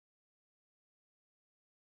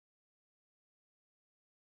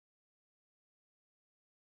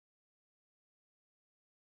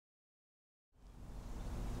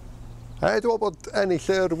Dwi'n meddwl bod ennill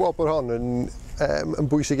yr wobr hon yn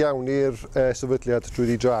bwysig iawn i'r sefydliad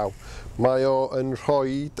drwy draw. Mae o yn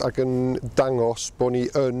rhoi ac yn dangos bod ni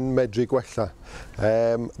yn medru gwella.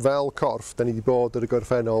 Fel corff, da ni wedi bod ar y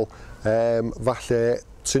gorffennol falle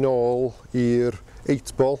tu nôl i'r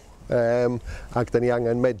 8-ball, ac da ni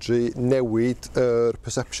angen medru newid yr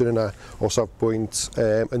perception yna o safbwynt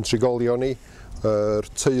yn trigolion ni, yr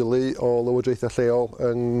teulu o lywodraethau lleol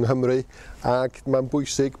yng Nghymru, ac mae'n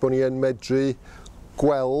bwysig bod ni yn medru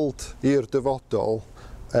gweld i'r dyfodol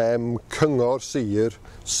cyngor sir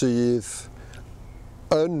sydd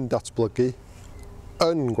yn datblygu,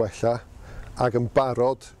 yn gwella ac yn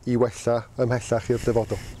barod i wella ymhellach i'r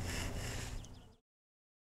dyfodol.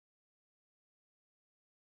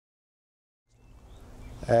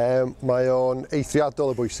 Mae o'n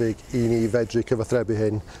eithriadol o bwysig i ni fedru cyfathrebu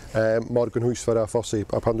hyn mor gynhwysfawr â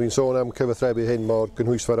phosib. A pan dwi'n sôn am cyfathrebu hyn mor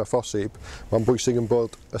gynhwysfawr â phosib, mae'n bwysig yn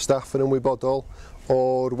bod y staff yn ymwybodol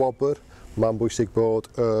o'r wobr, mae'n bwysig bod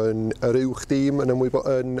yr uwch dîm yn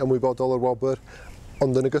ymwybodol o'r wobr,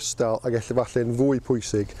 ond yn ogystal, ac efallai falle'n fwy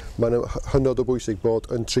pwysig, mae'n hynod o bwysig bod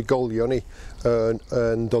yn trigolion ni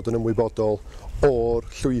yn dod yn ymwybodol o'r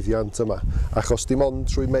llwyddiant yma, achos dim ond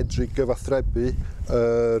trwy medru gyfathrebu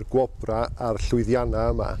yr gwobra a'r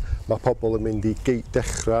llwyddiannau yma, mae pobl yn mynd i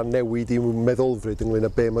dechrau newid i'w meddylfryd ynglyn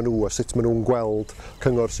â be maen nhw a sut maen nhw'n gweld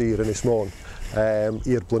cyngor sir Ynys Môn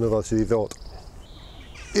i'r blynyddoedd sydd i ddod.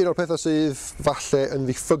 Un o'r pethau sydd falle yn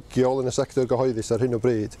ddiffygiol yn y sector gyhoeddus ar hyn o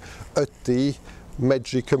bryd ydy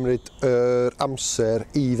medru cymryd yr amser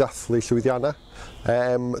i ddathlu llwyddiannau.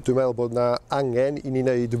 Dwi'n meddwl bod yna angen i ni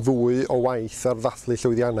wneud fwy o waith ar ddathlu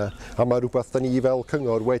llwyddiannau, a mae rhywbeth da ni fel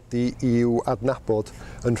cyngor wedi i'w adnabod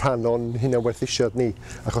yn rhan o'n hunanwerthusiad ni,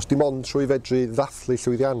 achos dim ond trwy fedru ddathlu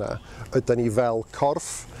llwyddiannau ydy ni fel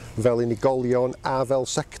corff, fel unigolion a fel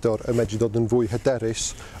sector yn medru dod yn fwy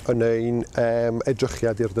hyderus yn ein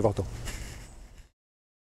edrychiad i'r dyfodol.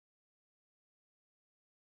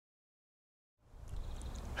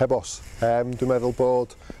 Hebos, dwi'n meddwl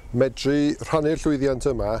bod medru rhannu'r llwyddiant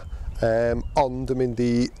yma ond yn mynd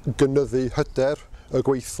i gynyddu hyder y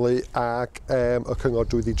gweithlu ac y cyngor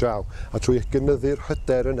drwyddi draw. A trwy gynyddu'r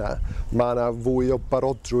hyder yna, mae yna fwy o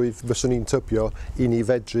barodrwydd fyswn ni'n tybio i ni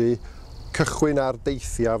fedru cychwyn ar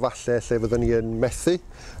deithiau falle lle fyddwn ni yn methu,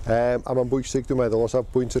 a mae'n bwysig dwi'n meddwl o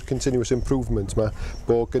safbwynt yr continuous improvement yma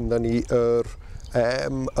bod gyda ni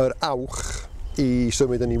yr awch i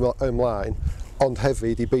symud yn ymlaen, ond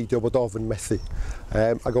hefyd i beidio bod ofn methu.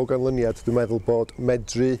 Ac o ganlyniad, dwi'n meddwl bod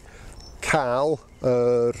medru cael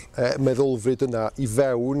yr meddylfryd yna i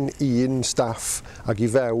fewn i'n staff ac i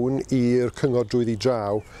fewn i'r cyngor drwyddi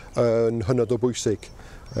draw yn hynod o bwysig.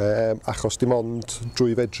 Achos dim ond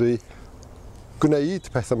drwy fedru gwneud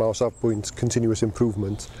pethau yma o safbwynt continuous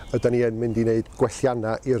improvement, ydyn ni yn mynd i wneud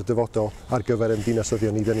gwelliannau i'r dyfodol ar gyfer ein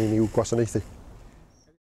dinasyddion ni dyn ni'n i'w gwasanaethu.